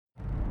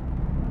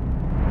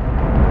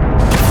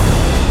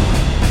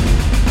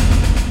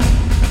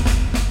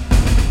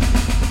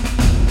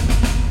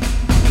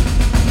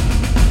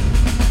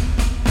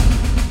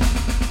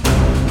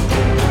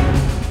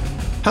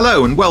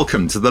Hello and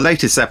welcome to the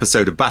latest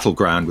episode of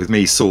Battleground with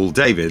me, Saul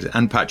David,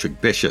 and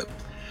Patrick Bishop.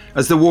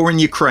 As the war in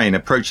Ukraine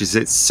approaches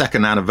its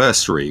second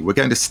anniversary, we're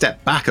going to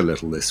step back a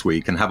little this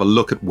week and have a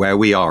look at where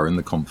we are in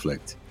the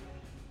conflict.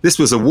 This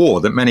was a war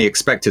that many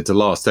expected to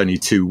last only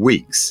 2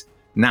 weeks.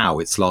 Now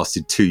it's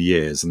lasted 2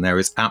 years, and there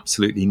is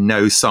absolutely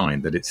no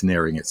sign that it's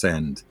nearing its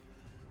end.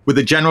 With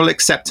the general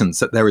acceptance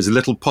that there is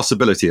little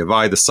possibility of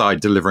either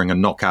side delivering a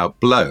knockout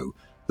blow,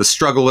 the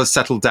struggle has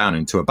settled down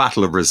into a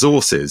battle of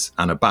resources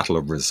and a battle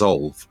of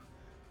resolve.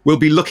 We'll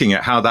be looking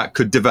at how that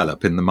could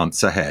develop in the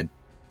months ahead.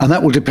 And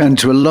that will depend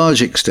to a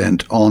large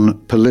extent on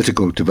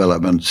political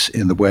developments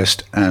in the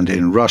West and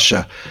in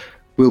Russia.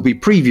 We'll be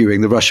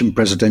previewing the Russian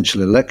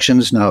presidential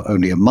elections, now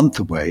only a month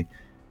away,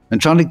 and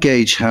trying to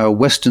gauge how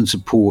Western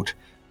support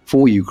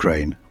for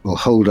Ukraine will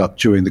hold up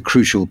during the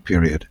crucial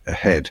period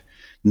ahead.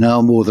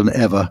 Now more than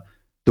ever,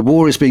 the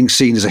war is being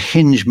seen as a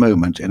hinge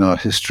moment in our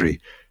history,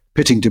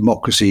 pitting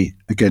democracy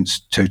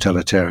against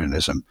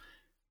totalitarianism.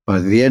 By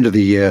the end of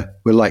the year,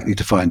 we're likely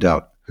to find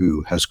out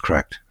who has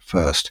cracked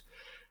first.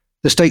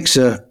 The stakes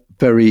are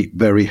very,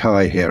 very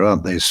high here,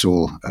 aren't they,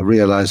 Saul? A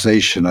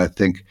realization, I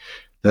think,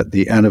 that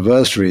the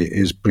anniversary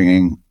is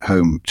bringing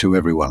home to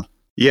everyone.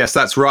 Yes,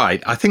 that's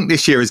right. I think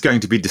this year is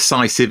going to be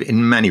decisive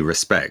in many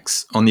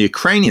respects. On the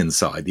Ukrainian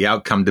side, the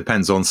outcome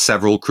depends on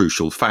several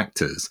crucial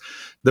factors.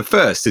 The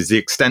first is the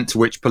extent to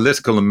which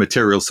political and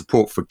material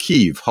support for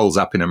Kyiv holds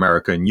up in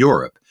America and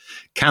Europe.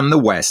 Can the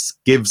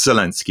West give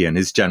Zelensky and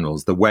his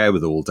generals the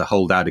wherewithal to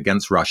hold out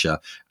against Russia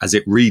as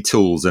it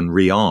retools and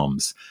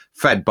rearms,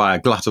 fed by a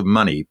glut of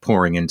money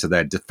pouring into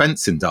their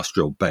defense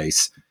industrial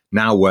base,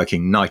 now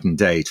working night and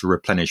day to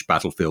replenish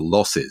battlefield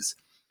losses?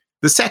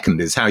 The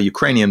second is how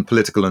Ukrainian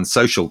political and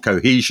social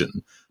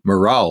cohesion,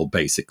 morale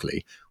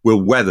basically,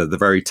 will weather the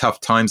very tough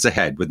times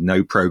ahead with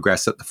no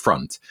progress at the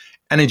front,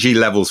 energy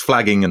levels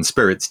flagging and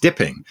spirits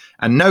dipping,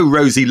 and no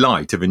rosy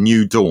light of a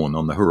new dawn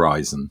on the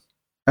horizon.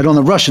 And on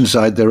the Russian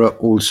side, there are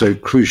also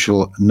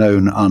crucial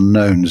known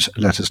unknowns,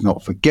 let us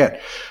not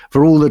forget.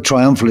 For all the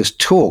triumphalist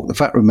talk, the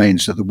fact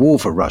remains that the war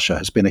for Russia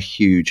has been a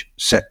huge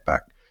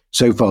setback.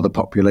 So far, the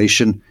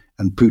population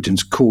and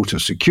Putin's court of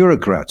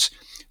securocrats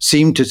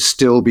seem to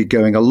still be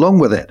going along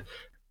with it.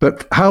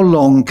 But how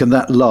long can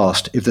that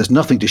last if there's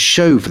nothing to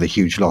show for the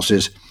huge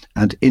losses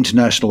and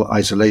international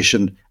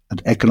isolation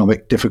and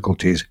economic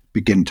difficulties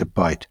begin to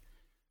bite?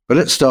 But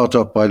let's start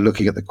off by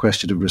looking at the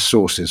question of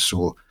resources,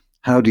 Saul.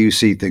 How do you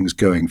see things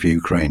going for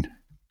Ukraine?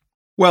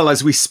 Well,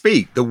 as we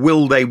speak, the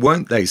will they,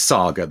 won't they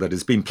saga that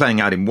has been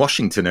playing out in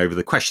Washington over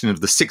the question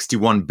of the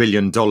 $61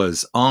 billion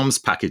arms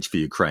package for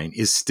Ukraine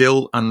is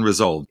still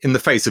unresolved in the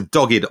face of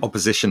dogged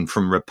opposition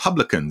from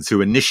Republicans who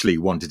initially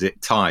wanted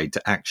it tied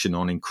to action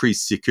on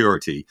increased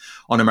security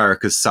on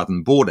America's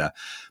southern border.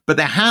 But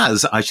there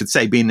has, I should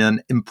say, been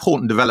an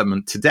important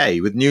development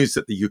today with news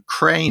that the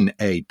Ukraine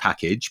aid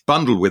package,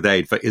 bundled with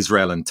aid for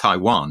Israel and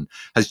Taiwan,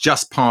 has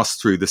just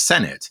passed through the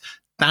Senate.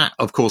 That,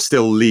 of course,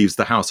 still leaves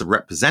the House of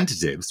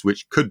Representatives,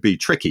 which could be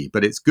tricky,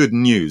 but it's good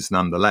news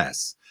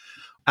nonetheless.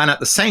 And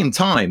at the same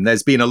time,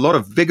 there's been a lot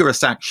of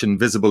vigorous action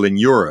visible in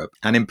Europe,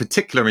 and in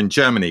particular in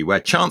Germany, where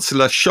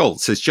Chancellor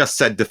Scholz has just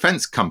said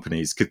defense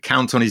companies could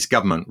count on his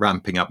government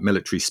ramping up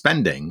military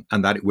spending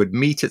and that it would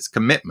meet its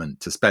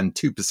commitment to spend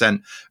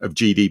 2% of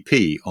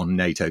GDP on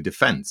NATO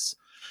defense.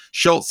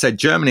 Scholz said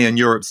Germany and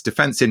Europe's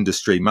defense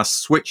industry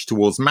must switch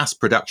towards mass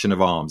production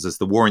of arms as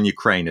the war in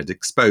Ukraine had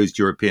exposed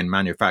European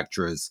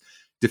manufacturers'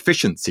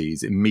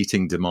 deficiencies in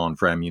meeting demand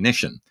for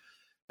ammunition.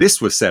 This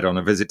was said on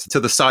a visit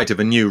to the site of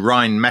a new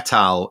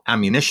Rheinmetall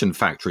ammunition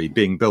factory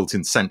being built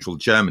in central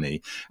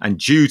Germany and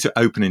due to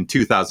open in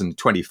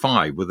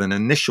 2025 with an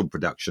initial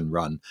production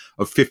run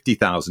of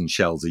 50,000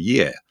 shells a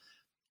year.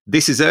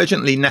 This is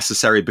urgently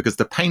necessary because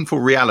the painful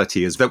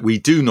reality is that we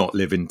do not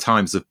live in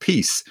times of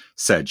peace,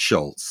 said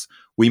Scholz.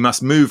 We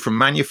must move from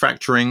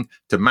manufacturing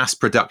to mass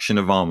production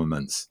of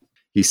armaments,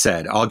 he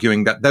said,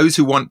 arguing that those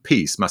who want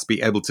peace must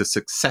be able to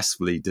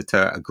successfully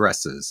deter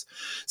aggressors.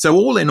 So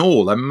all in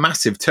all, a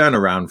massive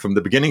turnaround from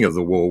the beginning of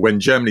the war when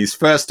Germany's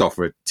first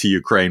offer to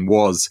Ukraine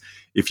was,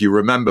 if you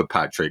remember,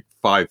 Patrick,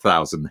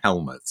 5,000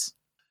 helmets.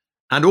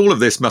 And all of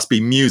this must be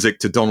music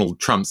to Donald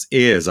Trump's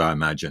ears, I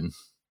imagine.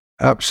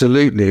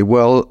 Absolutely.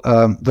 Well,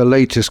 the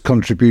latest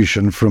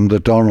contribution from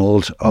the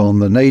Donald on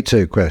the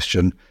NATO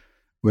question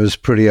was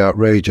pretty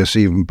outrageous,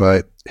 even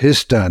by his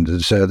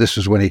standards. This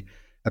was when he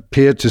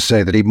appeared to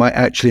say that he might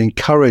actually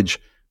encourage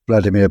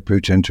Vladimir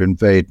Putin to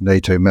invade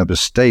NATO member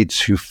states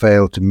who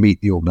fail to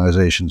meet the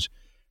organization's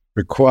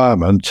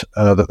requirement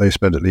that they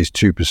spend at least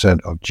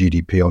 2% of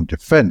GDP on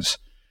defense.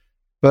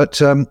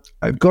 But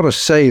I've got to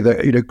say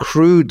that,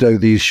 crude though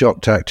these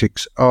shock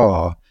tactics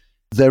are,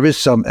 there is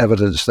some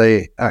evidence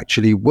they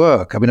actually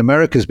work. I mean,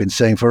 America's been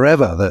saying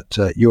forever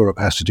that Europe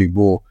has to do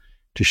more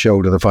to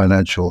shoulder the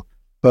financial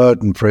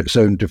burden for its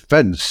own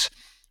defense.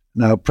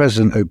 Now,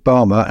 President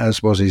Obama,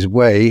 as was his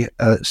way,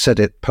 said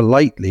it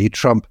politely.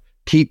 Trump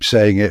keeps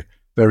saying it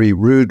very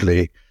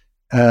rudely.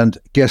 And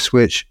guess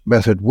which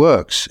method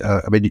works?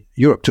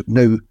 Europe took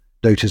no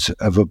notice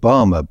of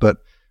Obama, but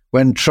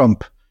when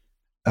Trump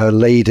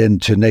laid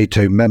into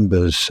NATO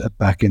members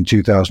back in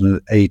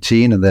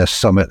 2018 and their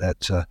summit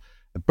at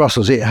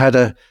Brussels, it had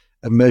a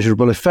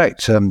measurable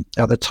effect.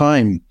 At the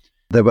time,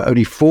 there were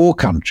only 4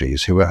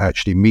 countries who were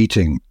actually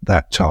meeting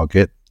that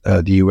target,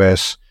 the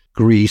US,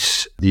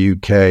 Greece, the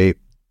UK,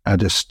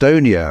 and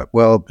Estonia.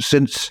 Well,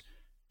 since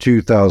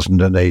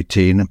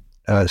 2018,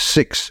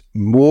 6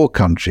 more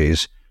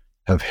countries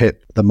have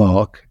hit the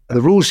mark.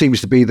 The rule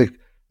seems to be that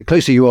the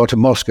closer you are to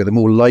Moscow, the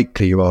more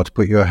likely you are to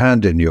put your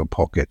hand in your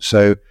pocket.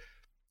 So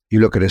you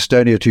look at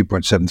Estonia,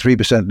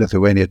 2.73%,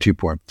 Lithuania,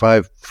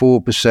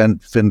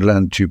 2.54%,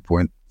 Finland,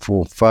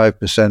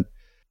 2.45%,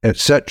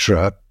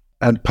 etc.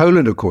 And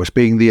Poland, of course,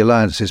 being the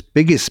alliance's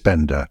biggest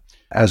spender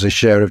as a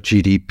share of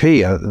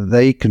GDP,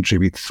 they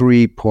contribute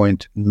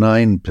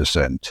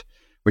 3.9%,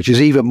 which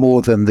is even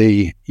more than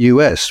the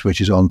US, which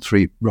is on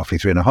roughly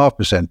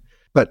 3.5%.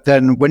 But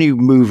then when you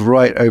move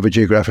right over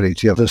geographically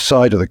to the other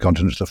side of the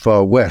continent, to the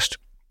far west,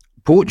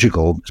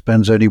 Portugal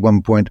spends only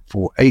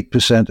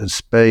 1.48% and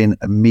Spain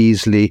a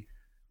measly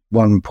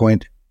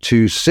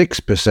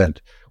 1.26%.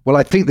 Well,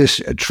 I think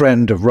this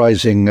trend of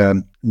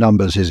rising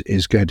numbers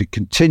is going to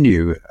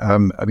continue.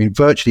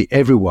 Virtually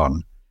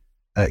everyone,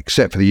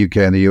 except for the UK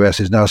and the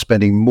US, is now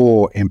spending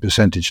more in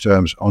percentage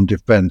terms on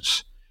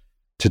defence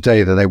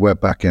today than they were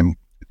back in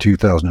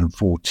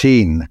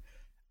 2014.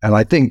 And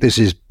I think this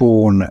is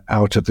born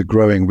out of the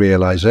growing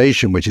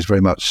realization, which is very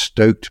much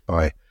stoked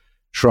by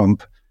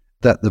Trump,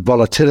 that the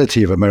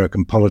volatility of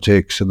American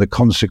politics and the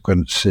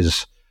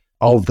consequences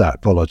of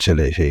that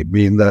volatility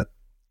mean that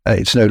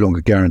it's no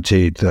longer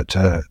guaranteed that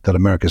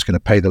America is going to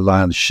pay the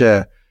lion's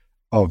share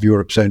of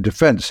Europe's own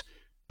defense.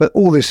 But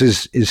all this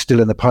is still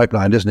in the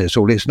pipeline, isn't it?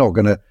 So it's not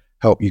going to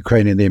help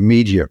Ukraine in the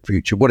immediate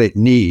future. What it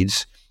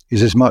needs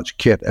is as much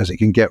kit as it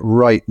can get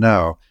right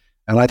now.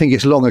 And I think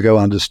it's long ago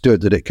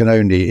understood that it can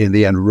only, in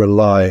the end,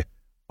 rely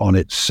on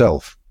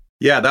itself.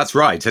 Yeah, that's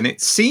right. And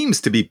it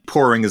seems to be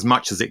pouring as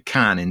much as it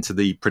can into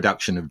the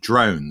production of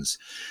drones.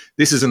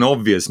 This is an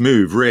obvious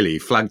move, really,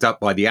 flagged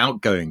up by the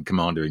outgoing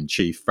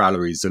Commander-in-Chief,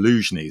 Valery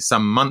Zaluzhny,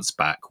 some months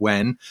back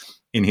when,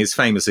 in his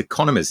famous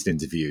Economist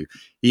interview,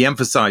 he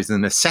emphasized the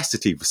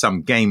necessity for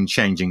some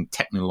game-changing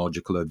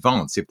technological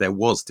advance if there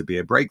was to be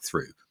a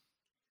breakthrough.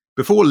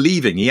 Before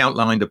leaving, he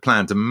outlined a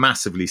plan to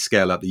massively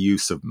scale up the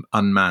use of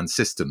unmanned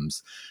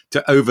systems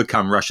to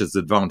overcome Russia's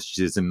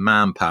advantages in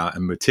manpower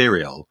and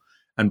material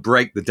and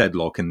break the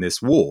deadlock in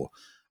this war.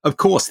 Of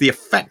course, the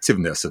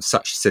effectiveness of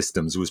such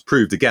systems was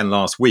proved again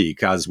last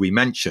week, as we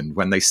mentioned,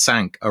 when they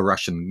sank a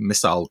Russian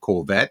missile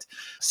corvette,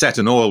 set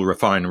an oil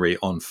refinery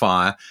on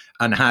fire,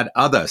 and had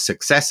other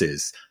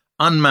successes.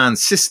 Unmanned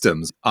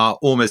systems are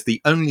almost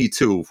the only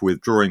tool for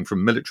withdrawing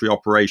from military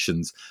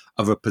operations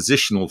of a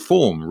positional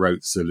form,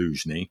 wrote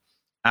Zaluzhny,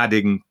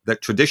 adding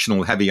that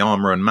traditional heavy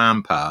armor and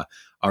manpower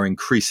are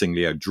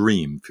increasingly a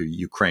dream for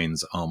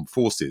Ukraine's armed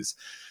forces.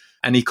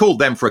 And he called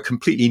them for a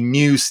completely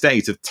new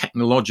state of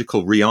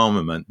technological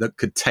rearmament that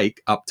could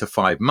take up to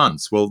 5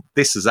 months. Well,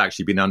 this has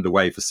actually been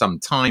underway for some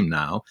time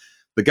now.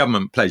 The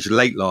government pledged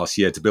late last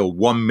year to build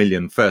 1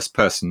 million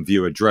first-person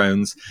viewer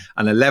drones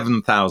and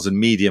 11,000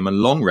 medium and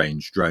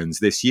long-range drones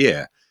this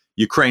year.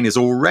 Ukraine is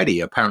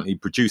already apparently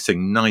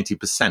producing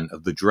 90%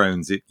 of the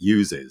drones it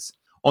uses.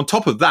 On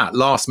top of that,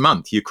 last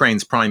month,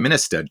 Ukraine's Prime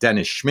Minister,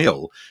 Denis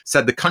Shmyhal,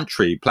 said the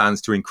country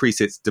plans to increase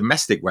its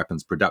domestic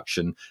weapons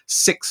production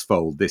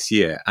 6-fold this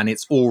year, and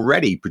it's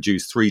already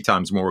produced 3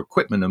 times more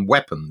equipment and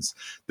weapons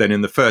than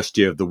in the first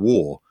year of the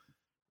war.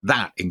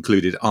 That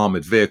included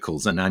armoured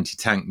vehicles and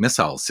anti-tank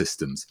missile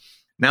systems.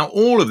 Now,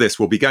 all of this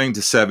will be going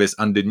to service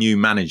under new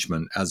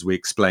management, as we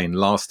explained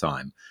last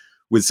time.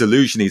 With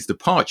Zaluzhny's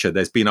departure,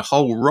 there's been a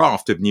whole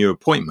raft of new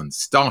appointments,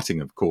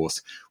 starting, of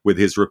course, with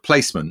his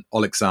replacement,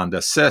 Alexander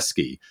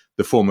Syrsky,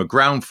 the former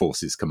ground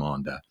forces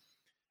commander.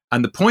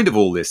 And the point of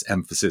all this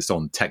emphasis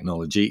on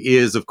technology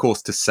is, of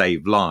course, to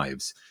save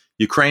lives.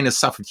 Ukraine has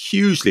suffered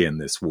hugely in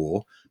this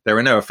war. There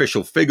are no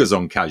official figures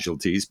on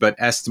casualties, but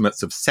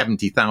estimates of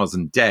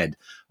 70,000 dead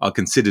are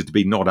considered to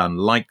be not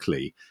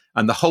unlikely.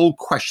 And the whole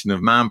question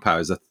of manpower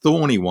is a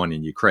thorny one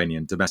in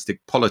Ukrainian domestic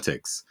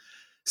politics.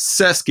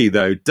 Syrsky,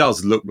 though,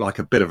 does look like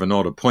a bit of an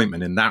odd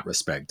appointment in that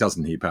respect,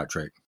 doesn't he,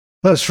 Patrick?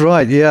 That's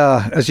right,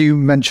 yeah. As you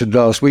mentioned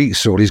last week,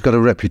 Saul, he's got a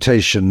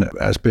reputation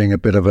as being a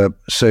bit of a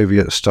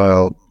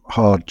Soviet-style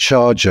hard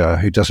charger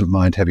who doesn't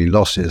mind heavy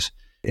losses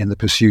in the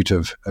pursuit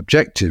of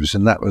objectives,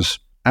 and that was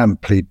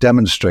amply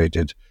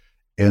demonstrated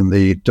in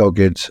the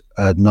dogged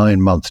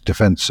 9-month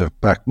defence of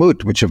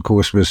Bakhmut, which, of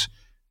course, was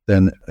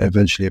then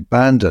eventually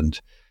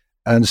abandoned.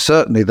 And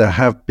certainly there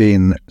have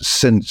been,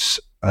 since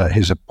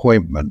his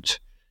appointment,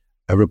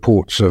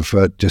 reports of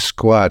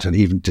disquiet and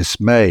even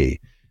dismay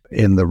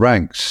in the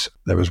ranks.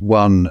 There was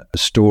one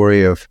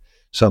story of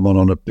someone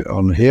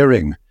on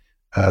hearing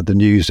the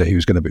news that he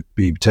was going to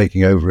be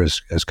taking over as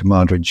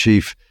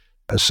commander-in-chief.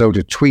 A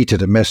soldier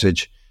tweeted a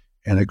message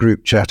in a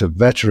group chat of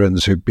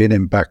veterans who'd been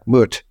in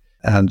Bakhmut,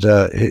 and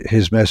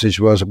his message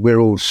was, "We're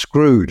all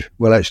screwed."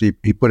 Well, actually,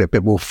 he put it a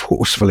bit more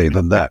forcefully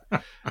than that.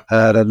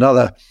 And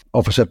another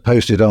officer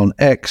posted on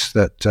X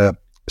that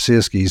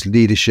Syrsky's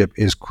leadership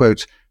is,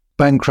 quote,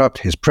 bankrupt.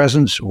 His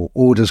presence or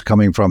orders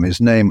coming from his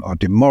name are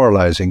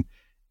demoralizing,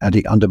 and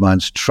he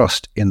undermines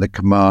trust in the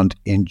command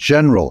in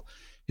general.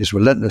 His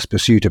relentless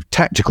pursuit of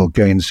tactical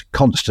gains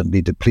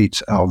constantly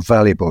depletes our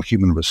valuable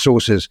human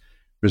resources,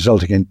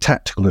 resulting in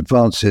tactical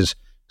advances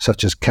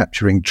such as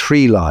capturing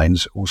tree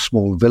lines or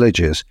small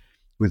villages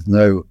with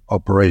no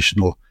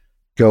operational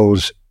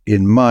goals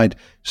in mind.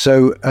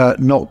 So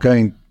not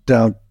going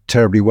down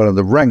terribly well in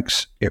the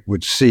ranks, it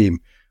would seem.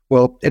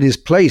 Well, in his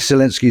place,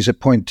 Zelensky's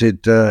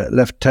appointed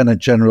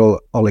Lieutenant General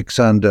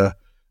Alexander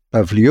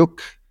Pavlyuk.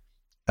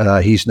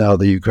 He's now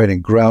the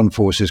Ukrainian Ground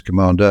Forces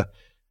commander.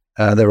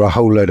 There are a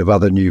whole load of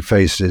other new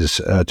faces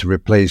to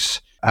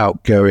replace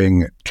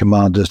outgoing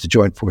commanders. The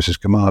Joint Forces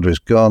commander is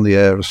gone. The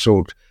Air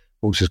Assault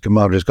Forces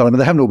commander is gone. I mean,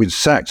 they haven't all been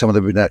sacked. Some of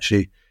them have been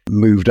actually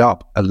moved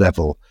up a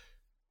level.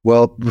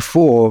 Well,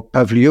 before,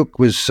 Pavlyuk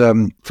was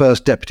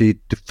first deputy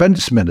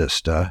defense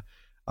minister.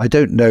 I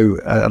don't know,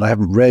 and I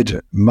haven't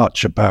read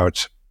much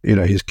about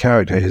his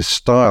character, his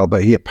style,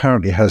 but he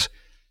apparently has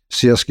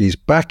Siersky's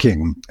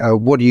backing.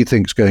 What do you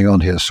think's going on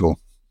here, Saul?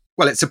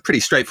 Well, it's a pretty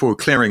straightforward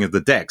clearing of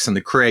the decks and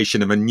the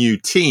creation of a new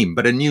team,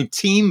 but a new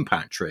team,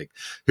 Patrick,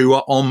 who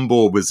are on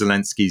board with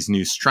Zelensky's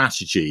new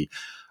strategy,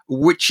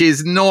 which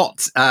is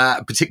not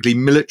particularly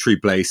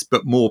military-based,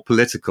 but more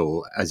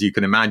political, as you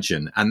can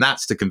imagine. And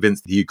that's to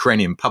convince the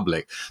Ukrainian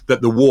public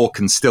that the war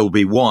can still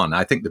be won.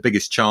 I think the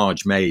biggest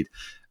charge made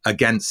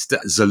against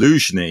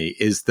Zaluzhny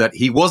is that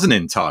he wasn't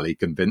entirely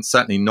convinced,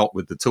 certainly not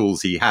with the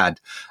tools he had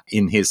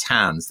in his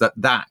hands,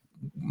 that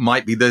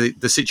might be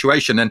the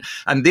situation.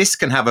 And this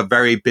can have a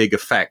very big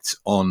effect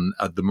on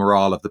the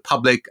morale of the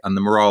public and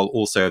the morale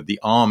also of the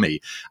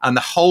army. And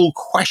the whole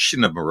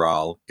question of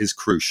morale is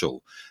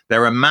crucial.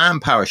 There are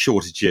manpower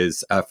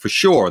shortages for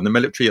sure, and the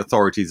military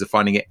authorities are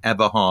finding it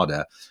ever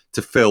harder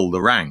to fill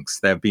the ranks.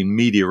 There have been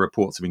media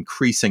reports of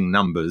increasing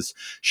numbers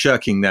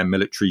shirking their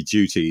military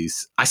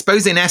duties. I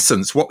suppose in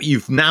essence, what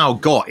you've now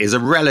got is a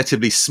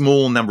relatively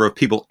small number of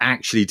people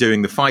actually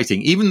doing the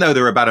fighting, even though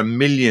there are about 1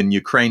 million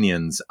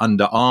Ukrainians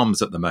under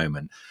arms at the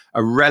moment.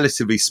 A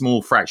relatively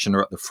small fraction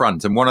are at the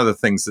front. And one of the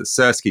things that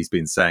Siersky's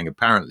been saying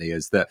apparently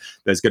is that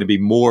there's going to be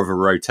more of a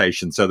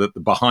rotation so that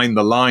the behind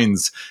the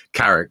lines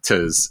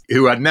characters,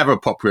 who are never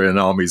popular in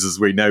armies, as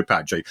we know,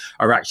 Patrick,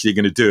 are actually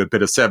going to do a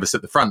bit of service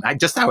at the front. And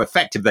just how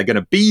effective they're going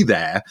to be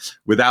there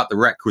without the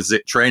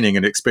requisite training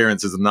and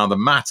experience is another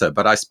matter.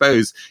 But I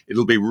suppose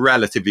it'll be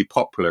relatively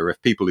popular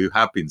if people who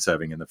have been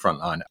serving in the front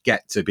line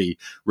get to be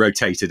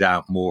rotated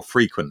out more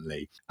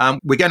frequently.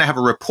 We're going to have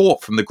a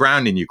report from the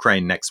ground in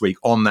Ukraine next week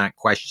on that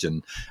question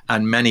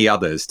and many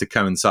others to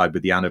coincide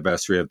with the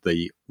anniversary of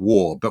the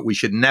war. But we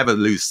should never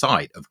lose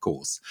sight, of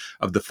course,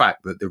 of the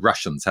fact that the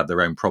Russians have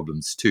their own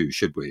problems too,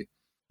 should we?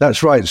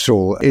 That's right,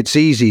 Saul. It's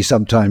easy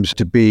sometimes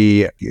to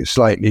be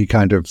slightly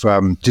kind of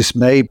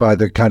dismayed by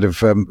the kind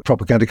of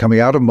propaganda coming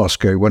out of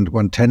Moscow.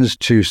 One tends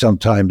to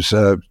sometimes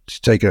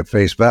take it at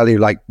face value.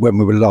 Like when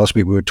we were last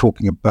week, we were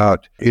talking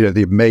about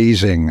the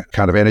amazing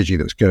kind of energy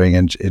that's going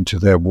into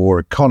their war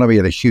economy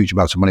and the huge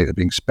amounts of money that's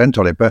being spent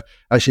on it. But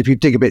actually, if you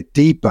dig a bit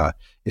deeper,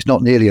 it's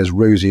not nearly as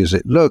rosy as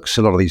it looks.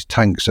 A lot of these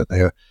tanks that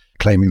they're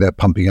claiming they're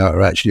pumping out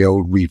are actually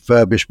old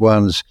refurbished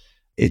ones.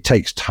 It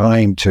takes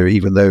time to,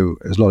 even though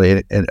there's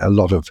a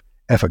lot of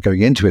effort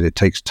going into it, it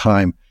takes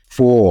time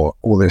for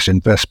all this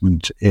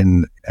investment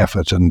in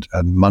effort and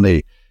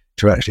money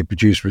to actually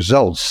produce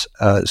results.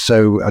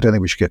 So I don't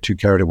think we should get too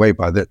carried away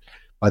by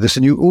this.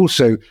 And you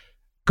also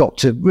got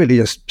to really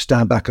just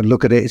stand back and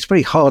look at it. It's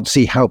very hard to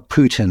see how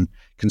Putin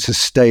can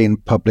sustain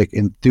public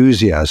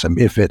enthusiasm,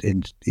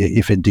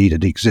 if indeed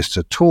it exists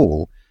at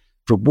all,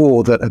 for a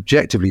war that,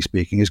 objectively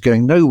speaking, is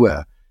going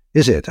nowhere,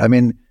 is it? I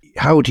mean,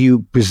 how do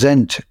you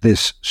present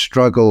this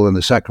struggle and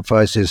the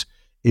sacrifices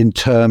in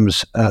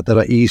terms that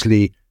are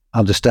easily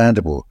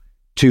understandable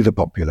to the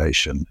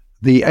population?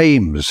 The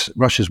aims,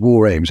 Russia's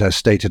war aims, as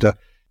stated, are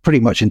pretty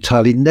much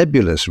entirely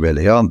nebulous,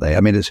 really, aren't they?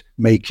 I mean, it's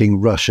making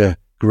Russia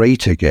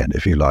great again,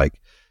 if you like.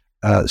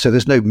 So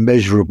there's no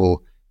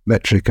measurable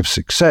metric of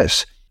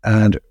success,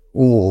 and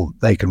all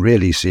they can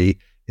really see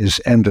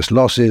is endless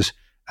losses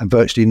and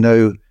virtually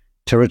no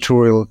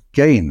territorial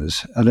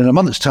gains. And in a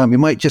month's time, we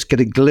might just get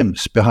a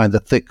glimpse behind the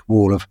thick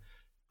wall of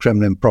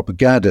Kremlin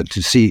propaganda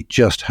to see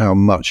just how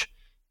much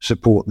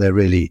support there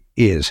really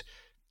is.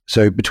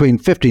 So between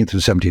 15th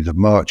and 17th of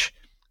March,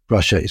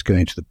 Russia is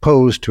going to the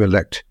polls to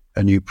elect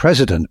a new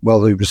president.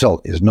 Well, the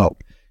result is not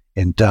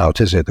in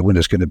doubt, is it? The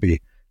winner's going to be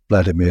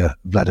Vladimir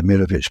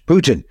Vladimirovich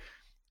Putin.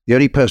 The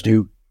only person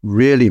who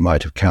really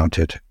might have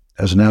counted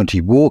as an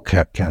anti-war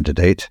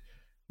candidate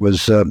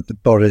was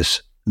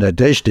Boris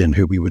Nadezhdin,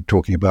 who we were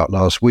talking about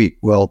last week.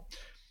 Well,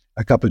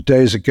 a couple of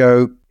days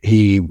ago,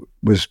 he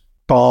was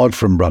barred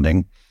from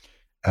running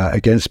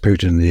against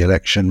Putin in the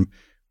election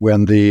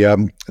when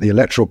the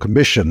Electoral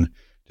Commission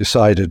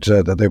decided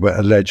that there were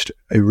alleged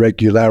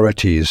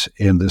irregularities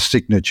in the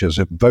signatures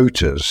of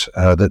voters,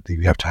 that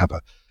you have to have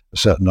a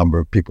certain number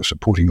of people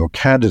supporting your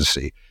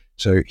candidacy.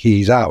 So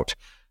he's out.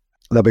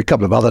 There'll be a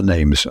couple of other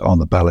names on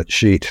the ballot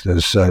sheet.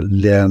 There's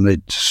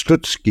Leonid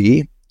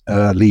Slutsky,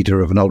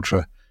 leader of an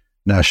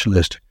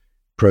ultra-nationalist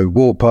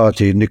pro-war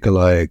party,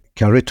 Nikolai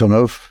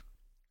Kharitonov,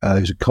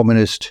 who's a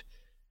communist,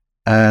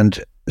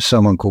 and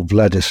someone called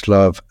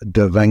Vladislav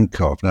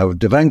Devankov. Now,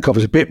 Devankov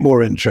is a bit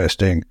more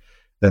interesting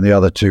than the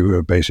other two, who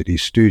are basically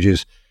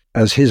stooges,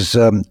 as his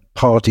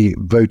party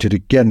voted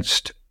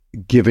against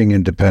giving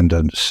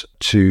independence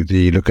to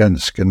the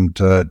Lugansk and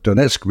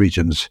Donetsk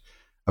regions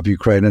of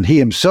Ukraine. And he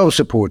himself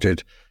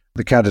supported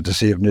the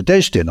candidacy of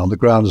Nadezhdin on the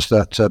grounds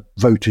that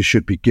voters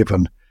should be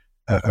given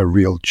a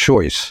real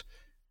choice.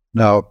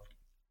 Now,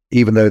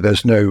 even though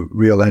there's no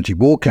real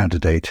anti-war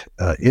candidate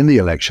in the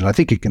election, I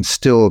think it can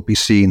still be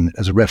seen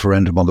as a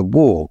referendum on the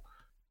war.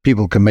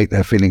 People can make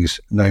their feelings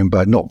known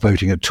by not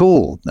voting at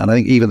all. And I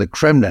think even the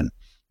Kremlin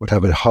would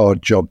have a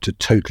hard job to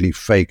totally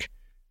fake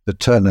the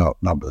turnout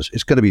numbers.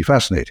 It's going to be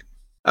fascinating.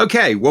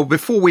 Okay, well,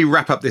 before we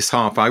wrap up this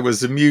half, I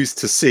was amused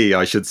to see,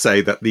 I should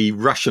say, that the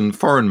Russian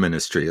Foreign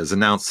Ministry has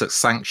announced that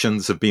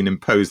sanctions have been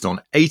imposed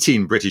on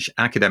 18 British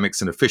academics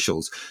and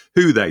officials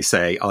who, they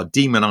say, are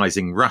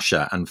demonizing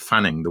Russia and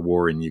fanning the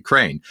war in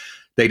Ukraine.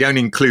 They don't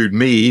include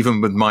me,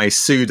 even with my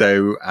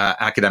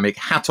pseudo-academic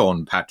hat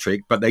on,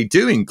 Patrick, but they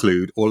do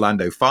include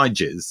Orlando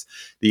Figes,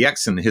 the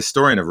excellent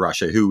historian of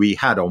Russia, who we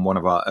had on one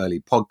of our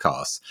early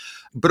podcasts.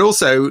 But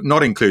also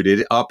not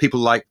included are people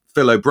like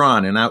Phil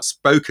O'Brien, an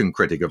outspoken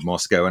critic of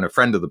Moscow and a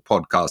friend of the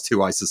podcast,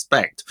 who I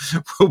suspect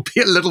will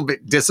be a little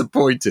bit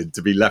disappointed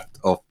to be left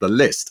off the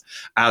list,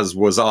 as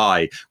was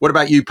I. What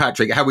about you,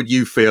 Patrick? How would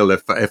you feel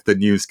if the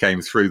news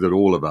came through that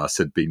all of us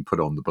had been put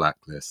on the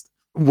blacklist?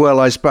 Well,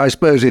 I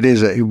suppose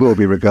it will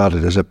be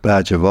regarded as a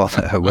badge of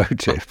honour,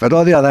 won't it? But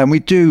on the other hand, we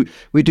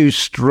do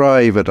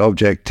strive at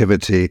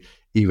objectivity,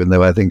 even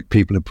though I think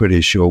people are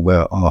pretty sure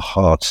where our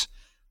hearts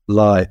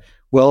lie.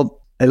 Well,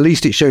 at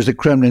least it shows the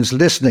Kremlin's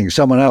listening.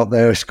 Someone out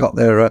there has got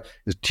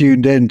is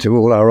tuned in to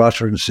all our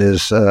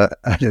utterances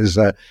and has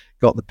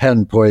got the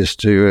pen poised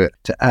to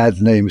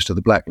add names to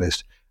the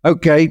blacklist.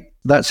 Okay,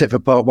 that's it for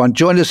part one.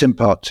 Join us in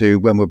part two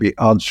when we'll be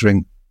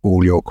answering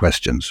all your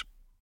questions.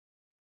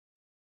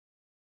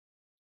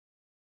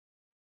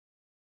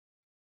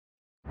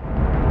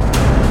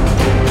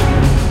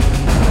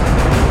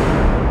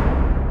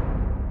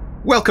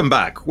 Welcome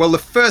back. Well, the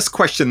first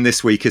question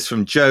this week is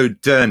from Joe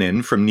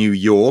Durnin from New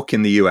York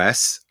in the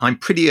US. I'm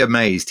pretty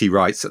amazed, he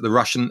writes, at the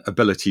Russian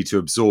ability to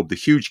absorb the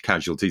huge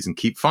casualties and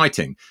keep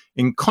fighting.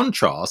 In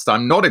contrast,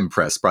 I'm not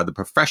impressed by the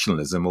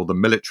professionalism or the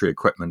military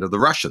equipment of the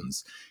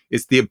Russians.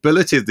 It's the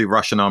ability of the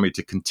Russian army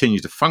to continue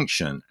to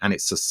function and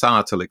its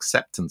societal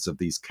acceptance of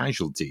these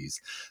casualties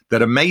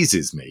that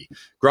amazes me.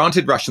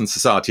 Granted, Russian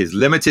society is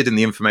limited in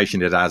the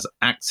information it has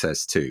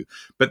access to,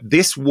 but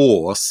this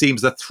war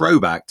seems a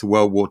throwback to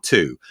World War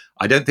II.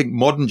 I don't think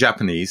modern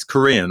Japanese,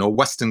 Korean, or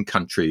Western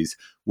countries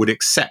would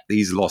accept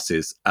these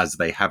losses as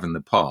they have in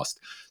the past.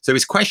 So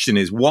his question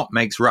is, what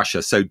makes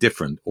Russia so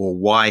different, or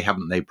why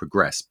haven't they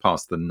progressed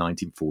past the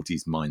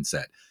 1940s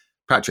mindset?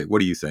 Patrick, what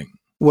do you think?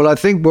 Well, I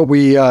think what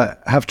we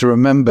have to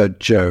remember,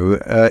 Joe,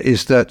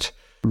 is that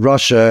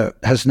Russia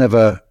has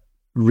never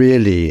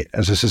really,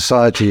 as a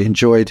society,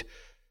 enjoyed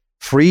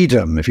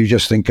freedom. If you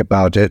just think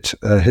about it,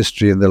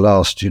 history in the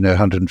last,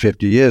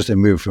 150 years, they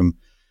moved from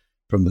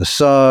the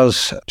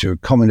Tsars to a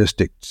communist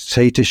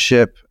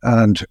dictatorship.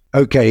 And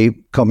okay,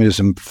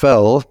 communism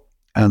fell,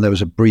 and there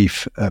was a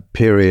brief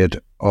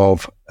period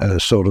of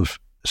sort of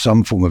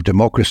some form of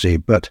democracy,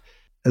 but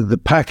the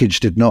package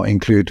did not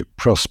include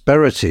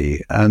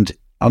prosperity. And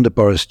under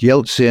Boris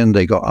Yeltsin,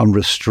 they got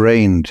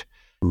unrestrained,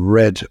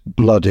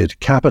 red-blooded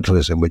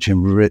capitalism, which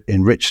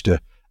enriched a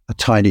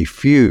tiny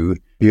few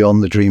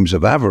beyond the dreams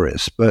of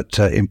avarice, but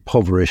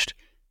impoverished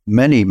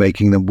many,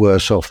 making them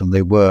worse off than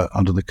they were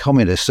under the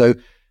communists. So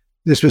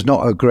this was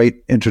not a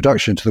great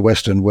introduction to the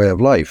Western way of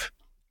life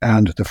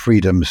and the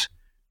freedoms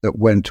that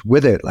went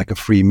with it, like a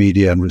free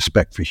media and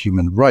respect for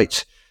human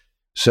rights.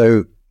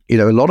 So, a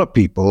lot of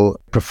people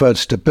preferred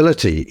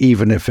stability,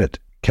 even if it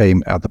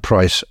came at the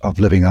price of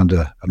living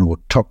under an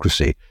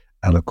autocracy.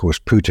 And of course,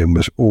 Putin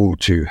was all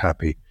too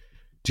happy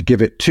to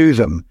give it to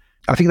them.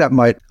 I think that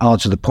might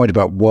answer the point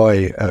about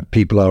why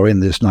people are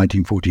in this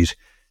 1940s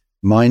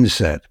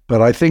mindset.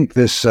 But I think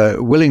this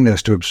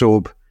willingness to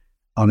absorb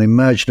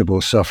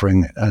unimaginable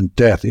suffering and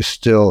death is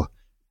still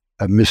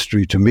a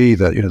mystery to me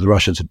that, the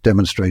Russians have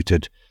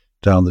demonstrated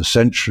down the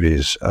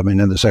centuries. I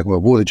mean, in the Second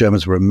World War, the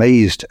Germans were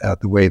amazed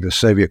at the way the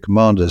Soviet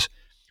commanders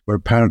were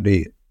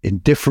apparently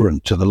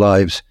indifferent to the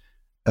lives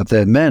of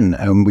their men.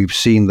 And we've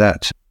seen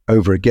that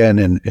over again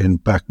in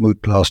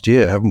Bakhmut last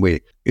year, haven't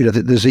we?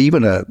 There's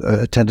even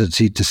a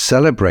tendency to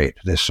celebrate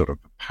this sort of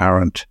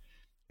apparent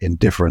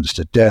indifference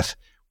to death.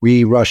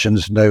 We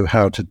Russians know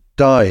how to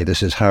die.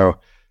 This is how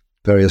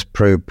various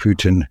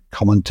pro-Putin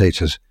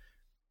commentators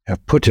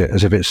have put it,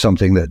 as if it's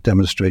something that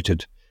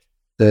demonstrated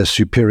their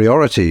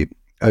superiority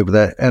over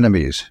their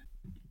enemies.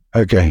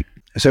 Okay,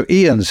 so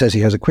Ian says he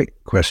has a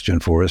quick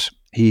question for us.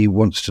 He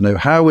wants to know,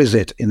 how is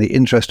it in the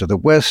interest of the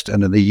West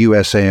and in the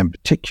USA in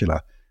particular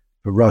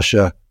for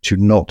Russia to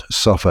not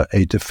suffer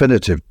a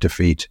definitive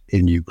defeat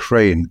in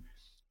Ukraine?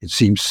 It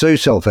seems so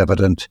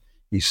self-evident.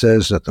 He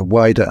says that the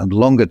wider and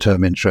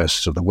longer-term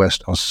interests of the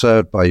West are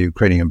served by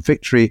Ukrainian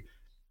victory,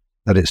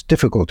 that it's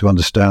difficult to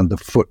understand the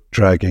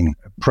foot-dragging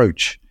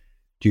approach.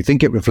 Do you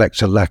think it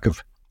reflects a lack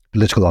of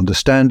political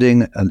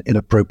understanding, an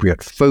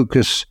inappropriate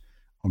focus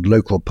on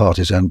local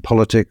partisan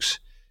politics,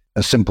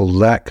 a simple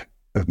lack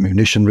of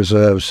munition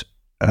reserves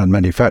and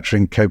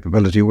manufacturing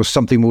capability, or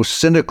something more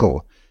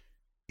cynical,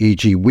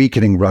 e.g.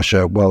 weakening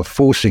Russia while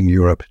forcing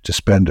Europe to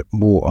spend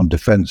more on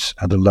defense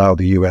and allow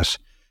the US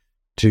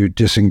to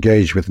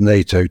disengage with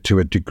NATO to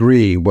a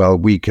degree while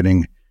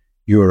weakening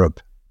Europe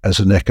as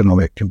an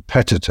economic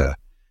competitor?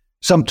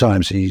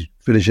 Sometimes, he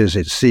finishes,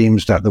 it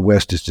seems that the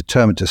West is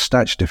determined to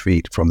snatch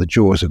defeat from the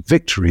jaws of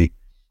victory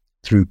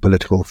through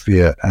political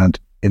fear and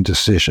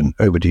indecision.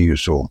 Over to you,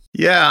 Saul.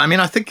 Yeah, I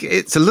mean, I think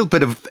it's a little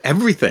bit of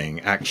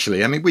everything,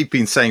 actually. I mean, we've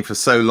been saying for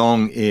so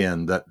long,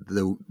 Ian, that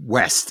the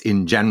West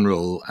in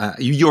general,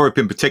 Europe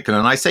in particular,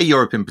 and I say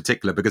Europe in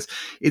particular because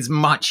it's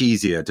much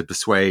easier to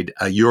persuade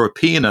a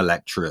European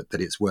electorate that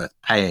it's worth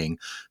paying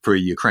for a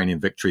Ukrainian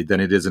victory than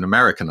it is an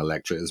American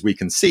electorate, as we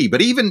can see.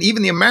 But even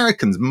the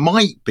Americans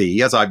might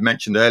be, as I've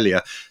mentioned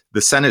earlier,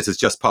 the Senate has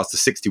just passed a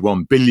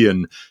 $61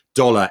 billion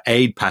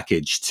aid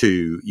package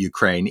to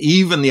Ukraine.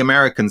 Even the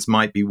Americans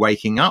might be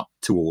waking up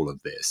to all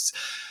of this.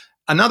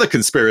 Another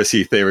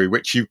conspiracy theory,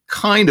 which you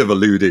kind of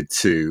alluded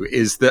to,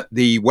 is that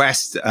the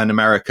West and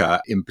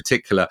America in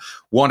particular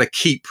want to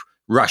keep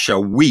Russia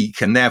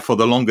weak, and therefore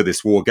the longer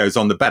this war goes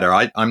on, the better.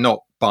 I'm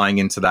not buying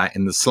into that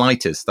in the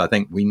slightest. I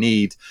think we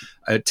need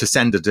to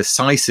send a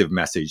decisive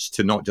message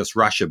to not just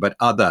Russia, but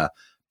other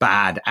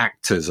bad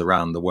actors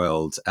around the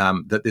world,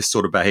 that this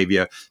sort of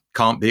behavior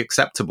can't be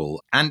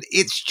acceptable. And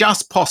it's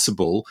just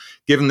possible,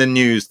 given the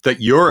news that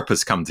Europe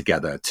has come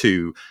together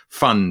to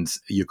fund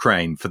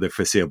Ukraine for the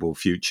foreseeable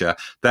future,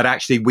 that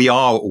actually we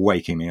are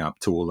waking up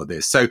to all of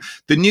this. So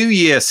the new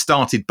year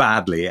started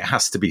badly, it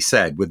has to be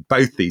said, with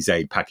both these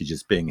aid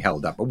packages being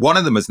held up. But one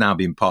of them has now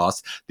been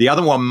passed. The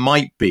other one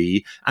might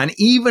be. And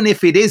even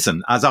if it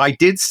isn't, as I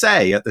did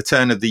say at the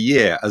turn of the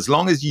year, as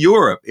long as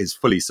Europe is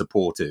fully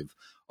supportive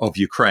of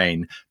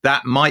Ukraine,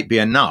 that might be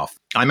enough.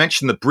 I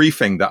mentioned the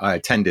briefing that I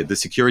attended, the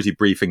security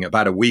briefing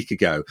about a week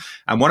ago.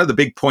 And one of the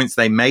big points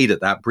they made at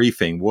that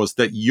briefing was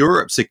that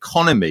Europe's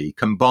economy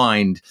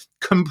combined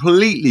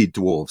completely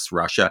dwarfs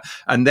Russia.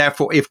 And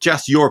therefore, if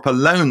just Europe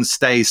alone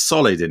stays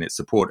solid in its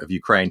support of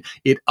Ukraine,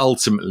 it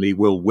ultimately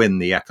will win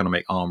the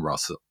economic arm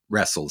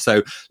wrestle.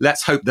 So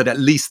let's hope that at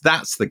least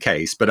that's the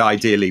case. But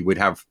ideally, we'd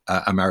have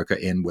America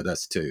in with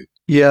us too.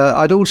 Yeah,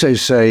 I'd also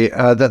say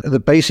that the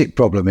basic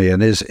problem,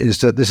 Ian, is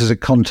that this is a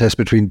contest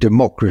between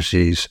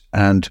democracies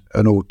and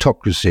an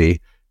autocracy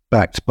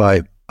backed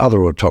by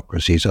other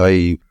autocracies,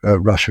 i.e.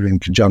 Russia in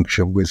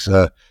conjunction with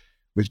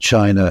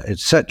China,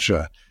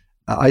 etc.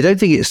 I don't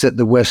think it's that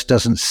the West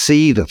doesn't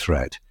see the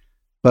threat,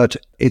 but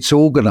it's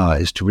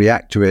organized to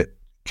react to it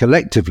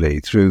collectively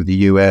through the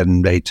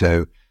UN,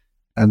 NATO,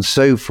 and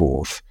so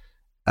forth.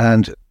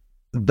 And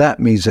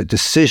that means that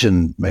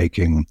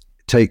decision-making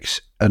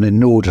takes an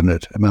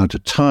inordinate amount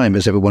of time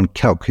as everyone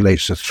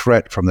calculates the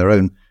threat from their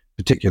own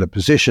particular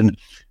position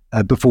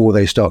before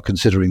they start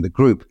considering the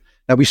group.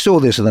 Now, we saw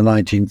this in the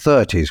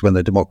 1930s when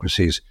the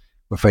democracies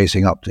were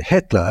facing up to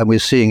Hitler, and we're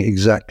seeing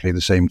exactly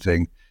the same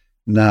thing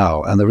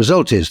now. And the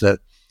result is that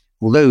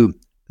although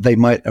they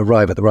might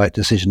arrive at the right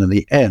decision in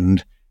the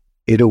end,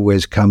 it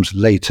always comes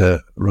later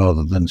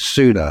rather than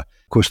sooner.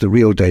 Of course, the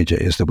real danger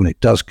is that when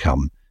it does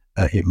come,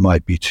 it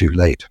might be too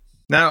late.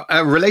 Now,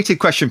 a related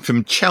question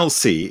from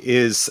Chelsea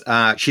is,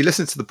 she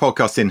listens to the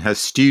podcast in her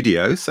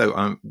studio.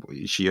 So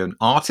is she an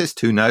artist?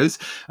 Who knows?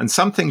 And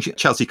something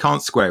Chelsea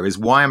can't square is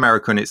why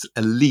America and its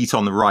elite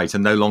on the right are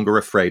no longer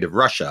afraid of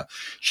Russia.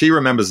 She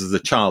remembers as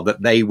a child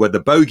that they were the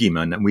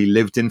bogeyman and we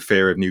lived in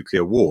fear of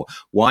nuclear war.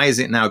 Why is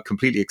it now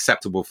completely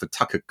acceptable for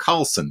Tucker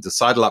Carlson to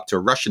sidle up to a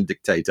Russian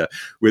dictator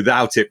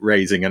without it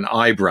raising an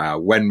eyebrow?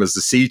 When was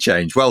the sea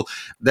change? Well,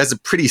 there's a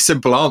pretty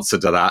simple answer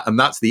to that. And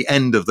that's the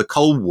end of the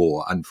Cold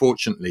War,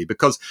 unfortunately,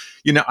 because,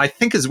 you know, I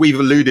think as we've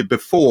alluded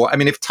before, I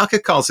mean, if Tucker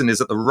Carlson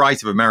is at the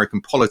right of American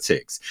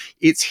politics,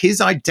 it's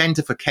his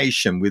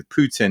identification with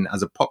Putin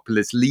as a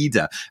populist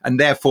leader and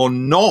therefore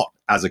not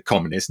as a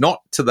communist,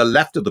 not to the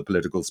left of the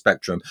political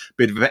spectrum,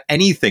 but if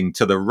anything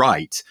to the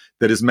right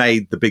that has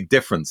made the big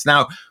difference.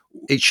 Now,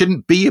 it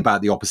shouldn't be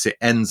about the opposite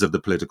ends of the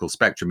political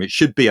spectrum. It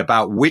should be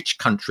about which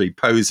country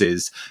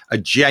poses a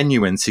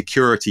genuine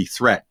security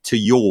threat to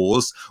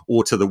yours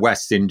or to the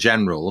West in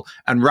general.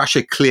 And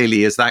Russia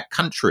clearly is that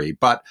country.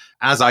 But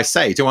as I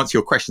say, to answer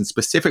your question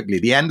specifically,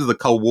 the end of the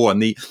Cold War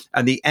and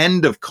the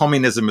end of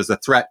communism as a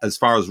threat as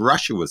far as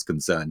Russia was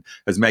concerned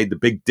has made the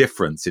big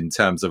difference in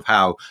terms of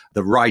how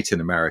the right in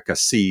America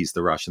sees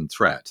the Russian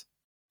threat.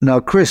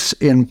 Now, Chris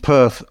in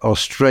Perth,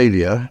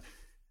 Australia,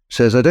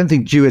 says, I don't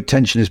think due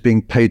attention is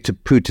being paid to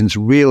Putin's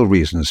real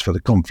reasons for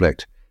the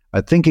conflict.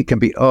 I think it can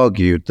be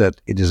argued that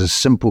it is a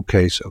simple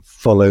case of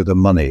follow the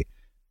money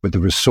with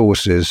the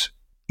resources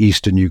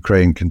eastern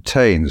Ukraine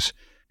contains.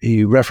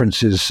 He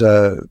references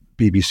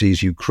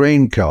BBC's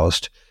Ukraine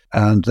cast,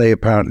 and they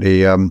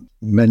apparently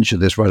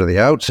mentioned this right at the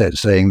outset,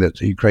 saying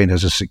that Ukraine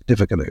has a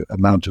significant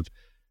amount of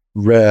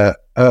rare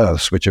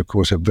earths, which of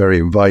course are very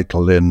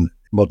vital in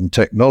modern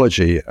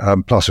technology,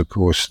 plus, of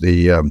course,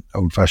 the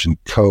old-fashioned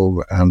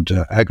coal and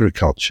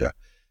agriculture.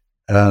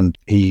 And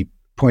he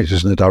points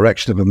us in the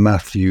direction of a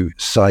Matthew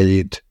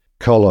Syed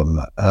column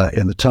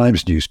in the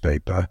Times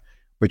newspaper,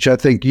 which I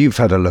think you've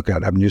had a look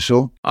at, haven't you,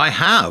 Saul? I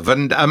have.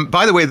 And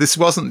by the way, this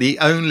wasn't the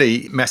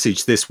only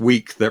message this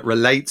week that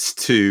relates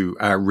to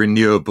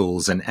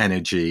renewables and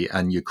energy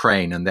and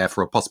Ukraine, and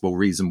therefore a possible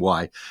reason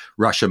why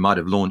Russia might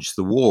have launched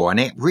the war. And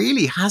it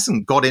really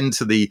hasn't got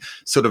into the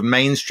sort of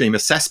mainstream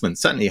assessment,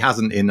 certainly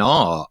hasn't in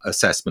our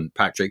assessment,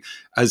 Patrick,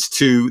 as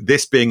to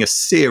this being a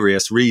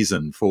serious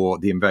reason for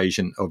the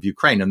invasion of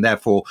Ukraine and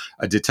therefore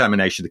a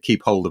determination to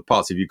keep hold of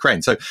parts of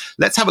Ukraine. So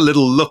let's have a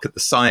little look at the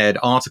Syed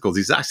articles.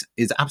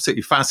 It's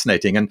absolutely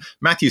fascinating. And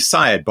Matthew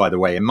Syed, by the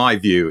way, in my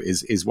view,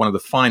 is one of the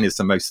finest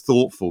and most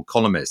thoughtful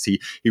columnists.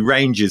 He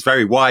ranges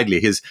very widely.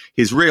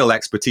 His real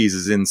expertise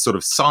is in sort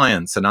of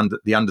science and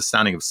the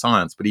understanding of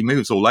science, but he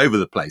moves all over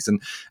the place.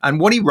 And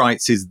what he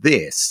writes is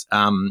this.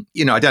 I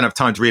don't have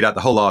time to read out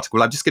the whole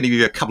article. I'm just going to give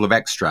you a couple of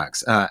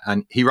extracts.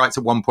 And he writes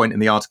at one point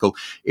in the article,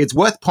 it's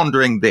worth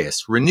pondering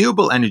this.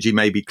 Renewable energy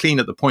may be clean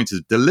at the point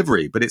of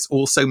delivery, but it's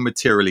also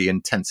materially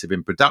intensive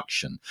in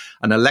production.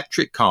 An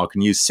electric car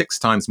can use 6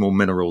 times more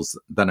minerals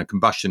than a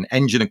combustion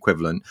engine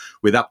equivalent,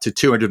 with up to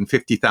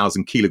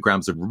 250,000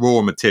 kilograms of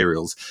raw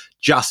materials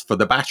just for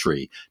the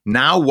battery.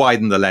 Now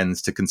widen the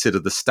lens to consider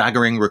the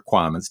staggering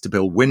requirements to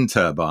build wind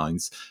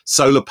turbines,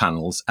 solar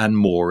panels, and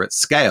more at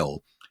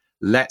scale.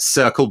 Let's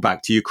circle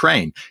back to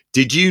Ukraine.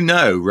 Did you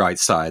know,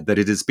 writes Syed, that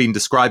it has been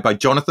described by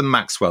Jonathan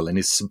Maxwell in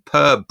his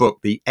superb book,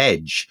 The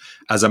Edge,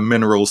 as a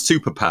mineral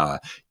superpower?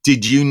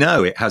 Did you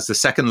know it has the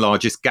second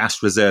largest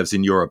gas reserves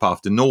in Europe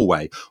after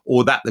Norway?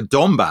 Or that the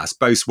Donbass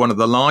boasts one of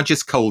the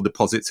largest coal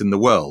deposits in the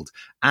world?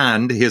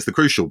 And here's the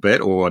crucial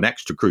bit, or an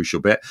extra crucial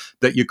bit,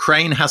 that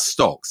Ukraine has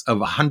stocks of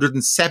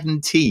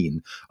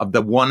 117 of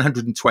the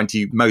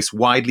 120 most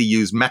widely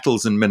used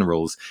metals and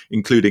minerals,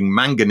 including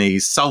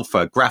manganese,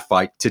 sulfur,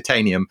 graphite,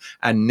 titanium,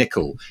 and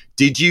nickel.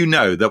 Did you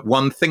know that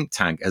one think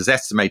tank has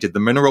estimated the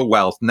mineral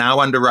wealth now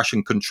under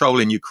Russian control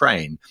in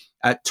Ukraine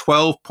at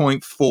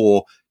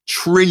 $12.4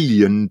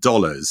 trillion,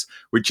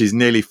 which is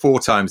nearly 4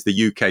 times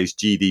the UK's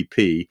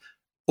GDP,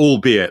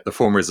 albeit the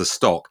former is a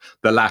stock,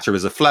 the latter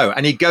is a flow.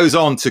 And he goes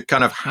on to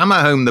kind of hammer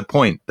home the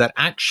point that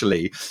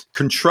actually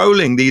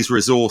controlling these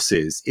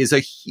resources is a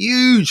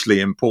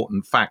hugely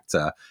important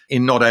factor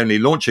in not only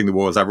launching the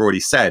war, as I've already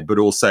said, but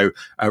also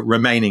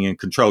remaining in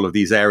control of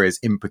these areas,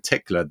 in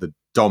particular, the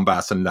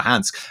Donbass and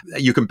Luhansk.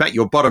 You can bet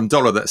your bottom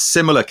dollar that a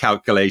similar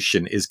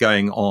calculation is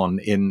going on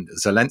in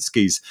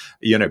Zelensky's,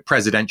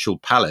 presidential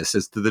palace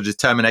as to the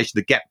determination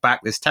to get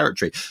back this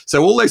territory.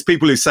 So all those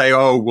people who say,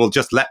 oh, we'll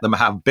just let them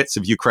have bits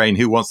of Ukraine,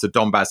 who wants the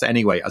Donbass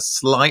anyway, are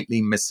slightly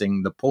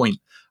missing the point,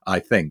 I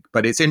think.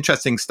 But it's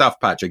interesting stuff,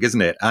 Patrick,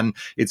 isn't it? And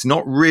it's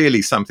not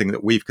really something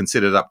that we've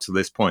considered up to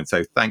this point.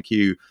 So thank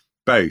you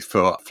both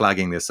for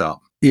flagging this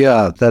up.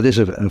 Yeah, that is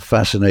a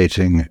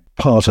fascinating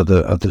part of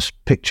this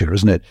picture,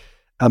 isn't it?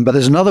 But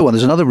there's another one.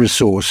 There's another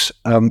resource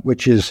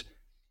which is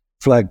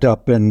flagged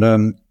up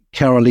in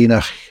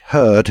Carolina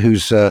Hurd,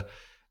 who's a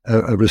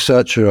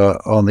researcher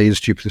on the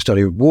Institute for the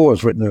Study of War,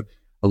 has written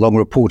a long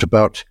report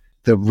about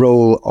the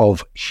role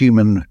of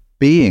human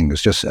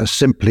beings, just as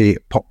simply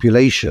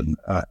population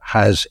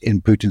has in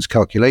Putin's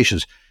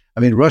calculations. I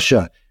mean,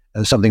 Russia,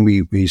 something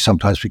we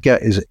sometimes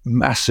forget, is a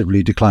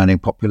massively declining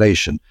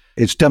population.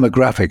 Its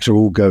demographics are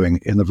all going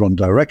in the wrong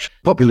direction.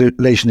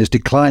 Population is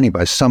declining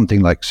by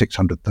something like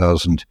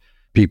 600,000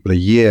 people a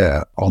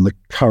year on the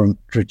current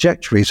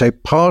trajectory. So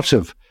part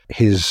of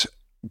his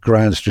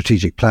grand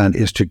strategic plan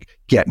is to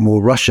get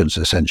more Russians,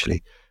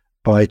 essentially,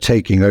 by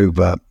taking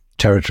over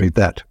territory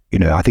that,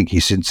 I think he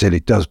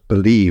sincerely does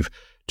believe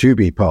to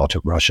be part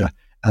of Russia,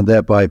 and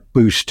thereby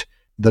boost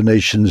the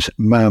nation's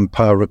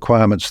manpower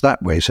requirements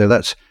that way. So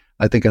that's,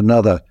 I think,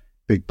 another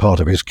big part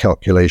of his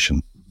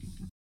calculation.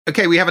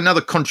 Okay, we have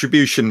another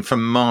contribution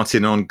from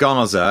Martin on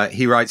Gaza.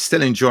 He writes,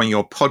 still enjoying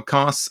your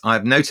podcasts.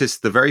 I've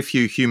noticed the very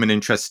few human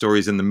interest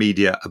stories in the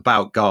media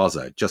about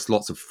Gaza, just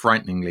lots of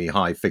frighteningly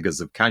high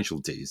figures of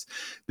casualties.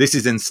 This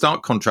is in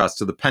stark contrast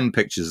to the pen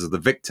pictures of the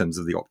victims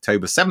of the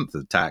October 7th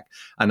attack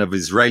and of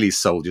Israeli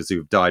soldiers who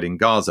have died in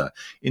Gaza.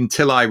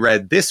 Until I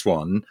read this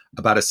one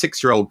about a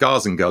 6-year-old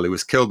Gazan girl who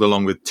was killed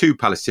along with 2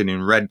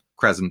 Palestinian Red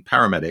Crescent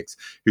paramedics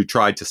who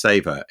tried to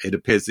save her. It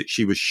appears that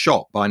she was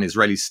shot by an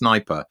Israeli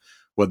sniper,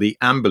 where the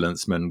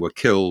ambulancemen were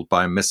killed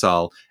by a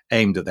missile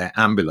aimed at their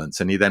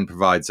ambulance. And he then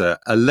provides a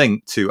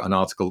link to an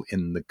article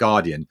in The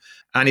Guardian.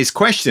 And his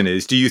question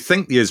is, do you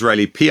think the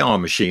Israeli PR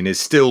machine is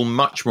still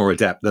much more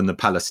adept than the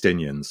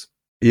Palestinians?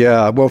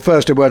 Yeah, well,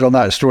 first a word on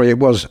that story. It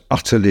was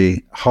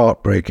utterly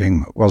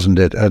heartbreaking, wasn't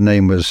it? Her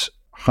name was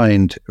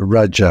Hind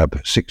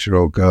Rajab,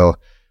 6-year-old girl.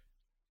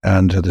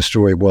 And the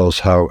story was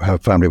how her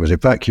family was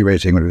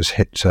evacuating when it was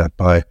hit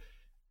by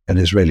an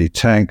Israeli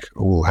tank.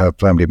 All her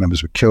family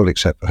members were killed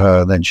except for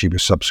her. And then she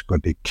was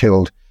subsequently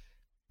killed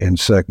in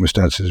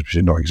circumstances which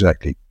are not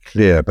exactly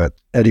clear. But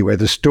anyway,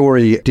 the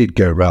story did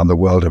go around the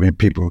world. I mean,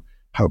 people,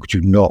 how could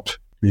you not,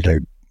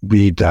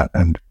 read that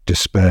and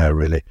despair,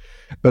 really.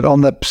 But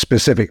on the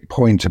specific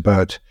point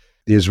about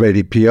the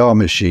Israeli PR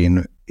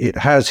machine, it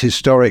has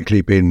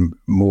historically been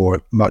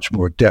much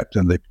more adept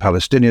than the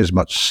Palestinians,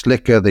 much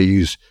slicker. They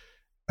use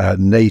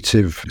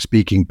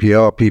native-speaking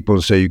PR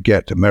people, so you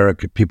get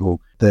American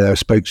people, their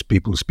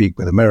spokespeople speak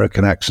with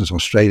American accents,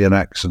 Australian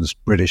accents,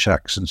 British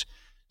accents.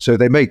 So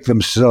they make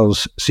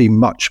themselves seem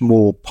much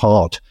more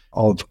part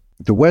of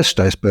the West,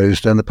 I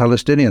suppose, than the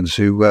Palestinians,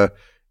 who,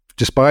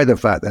 despite the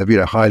fact that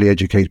they're highly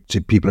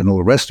educated people and all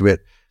the rest of it,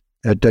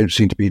 don't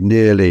seem to be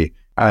nearly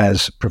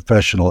as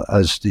professional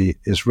as the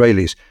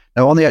Israelis.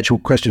 Now, on the actual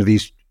question of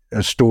these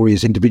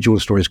stories, individual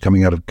stories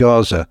coming out of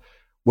Gaza,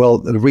 well,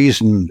 the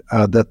reason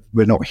that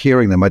we're not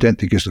hearing them, I don't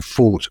think is the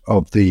fault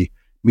of the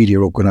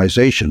media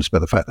organizations, but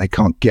the fact they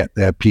can't get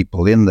their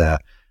people in there.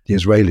 The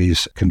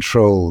Israelis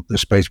control the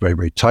space very,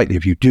 very tightly.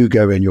 If you do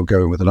go in, you'll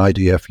go in with an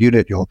IDF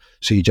unit, you'll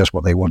see just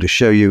what they want to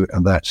show you,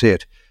 and that's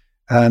it.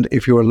 And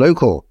if you're a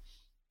local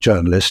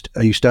journalist,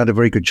 you stand a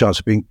very good chance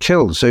of being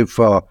killed. So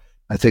far,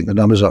 I think the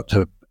number's up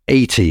to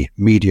 80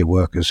 media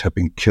workers have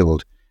been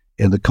killed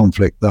in the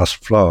conflict thus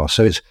far.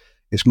 So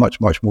it's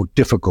much, much more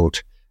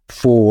difficult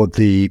for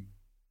the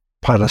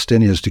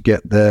Palestinians to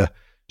get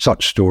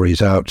such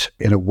stories out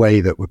in a way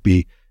that would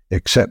be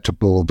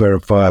acceptable,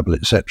 verifiable,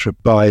 etc.,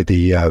 by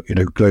the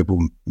global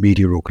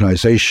media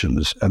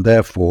organizations. And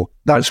therefore,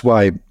 that's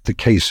why the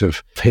case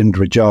of Hind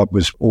Rajab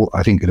was,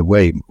 I think, in a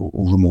way,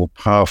 all the more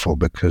powerful,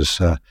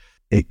 because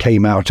it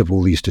came out of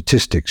all these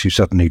statistics. You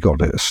suddenly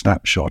got a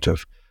snapshot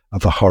of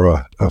the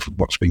horror of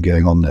what's been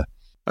going on there.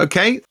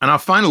 Okay, and our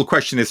final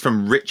question is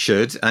from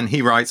Richard, and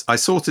he writes, I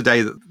saw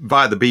today that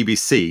via the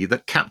BBC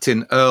that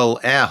Captain Earl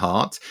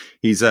Earhart,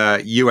 he's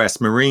a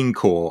US Marine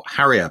Corps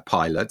Harrier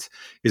pilot,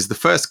 is the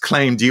first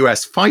claimed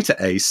US fighter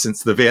ace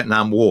since the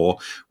Vietnam War,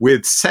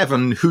 with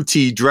 7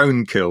 Houthi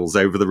drone kills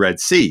over the Red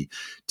Sea.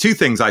 2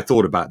 things I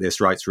thought about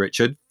this, writes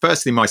Richard.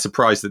 Firstly, my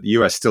surprise that the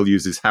US still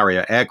uses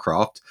Harrier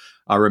aircraft.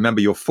 I remember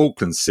your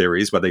Falklands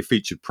series where they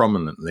featured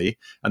prominently,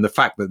 and the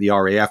fact that the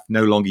RAF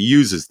no longer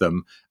uses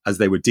them as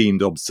they were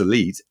deemed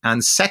obsolete.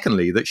 And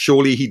secondly, that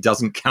surely he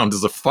doesn't count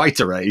as a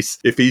fighter ace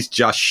if he's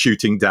just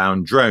shooting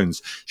down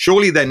drones.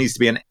 Surely there needs to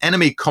be an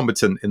enemy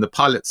combatant in the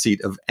pilot seat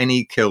of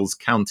any kills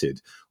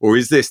counted. Or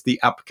is this the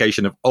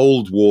application of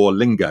old war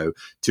lingo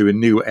to a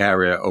new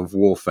area of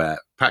warfare?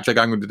 Patrick,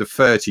 I'm going to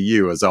defer to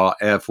you as our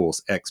Air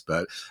Force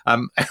expert.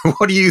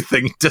 What do you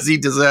think? Does he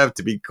deserve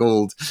to be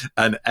called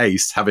an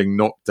ace, having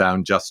knocked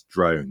down just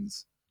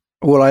drones?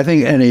 Well, I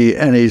think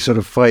any sort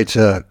of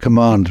fighter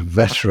command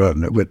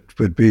veteran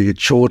would be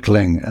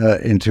chortling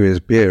into his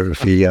beer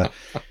if he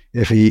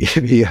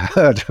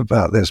heard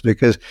about this,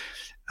 because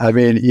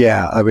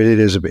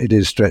it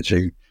is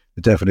stretching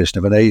the definition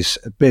of an ace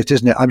a bit,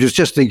 isn't it? I'm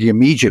just thinking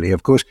immediately,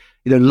 of course,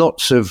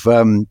 lots of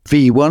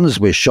V1s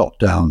were shot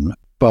down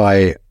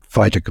by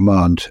fighter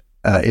command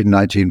in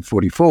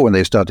 1944 when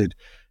they started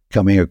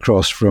coming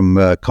across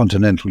from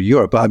continental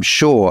Europe. But I'm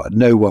sure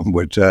no one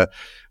would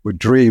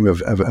dream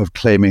of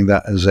claiming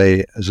that as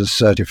a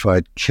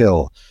certified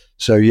kill.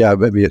 So yeah,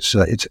 maybe it's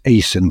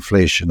ace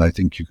inflation, I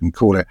think you can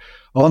call it.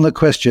 On the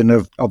question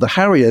of the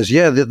Harriers,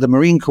 the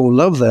Marine Corps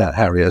love their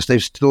Harriers.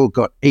 They've still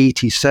got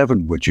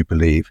 87, would you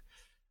believe,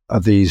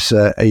 of these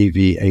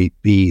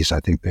AV-8Bs, I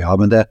think they are. I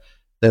mean,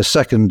 they're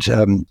second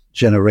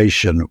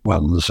generation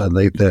ones, and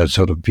they're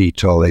sort of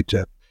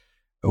VTOL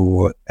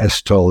or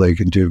STOL. They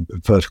can do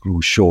vertical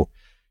short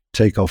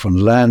takeoff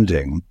and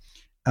landing.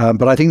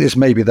 But I think this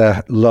may be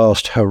their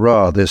last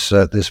hurrah, this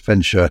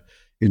venture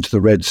into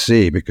the Red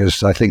Sea,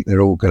 because I think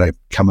they're all going to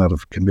come out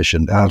of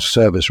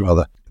service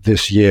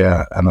this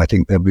year, and I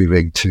think they're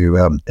moving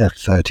to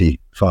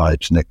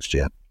F-35s next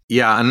year.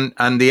 Yeah,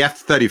 and the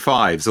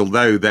F-35s,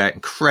 although they're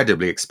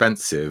incredibly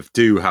expensive,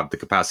 do have the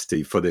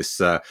capacity for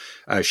this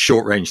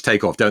short-range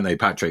takeoff, don't they,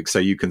 Patrick? So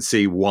you can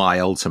see why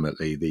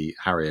ultimately the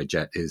Harrier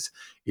jet is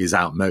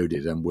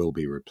outmoded and will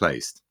be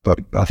replaced. But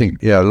I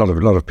think, a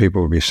lot of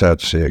people will be sad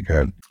to see it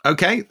go.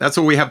 Okay, that's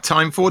all we have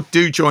time for.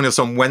 Do join us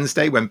on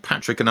Wednesday when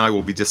Patrick and I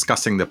will be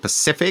discussing the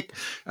Pacific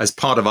as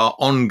part of our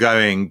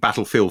ongoing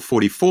Battlefield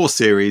 44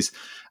 series.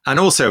 And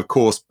also, of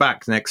course,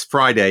 back next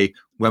Friday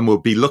when we'll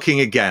be looking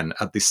again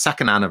at the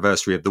second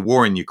anniversary of the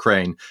war in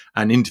Ukraine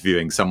and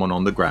interviewing someone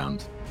on the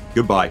ground.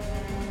 Goodbye.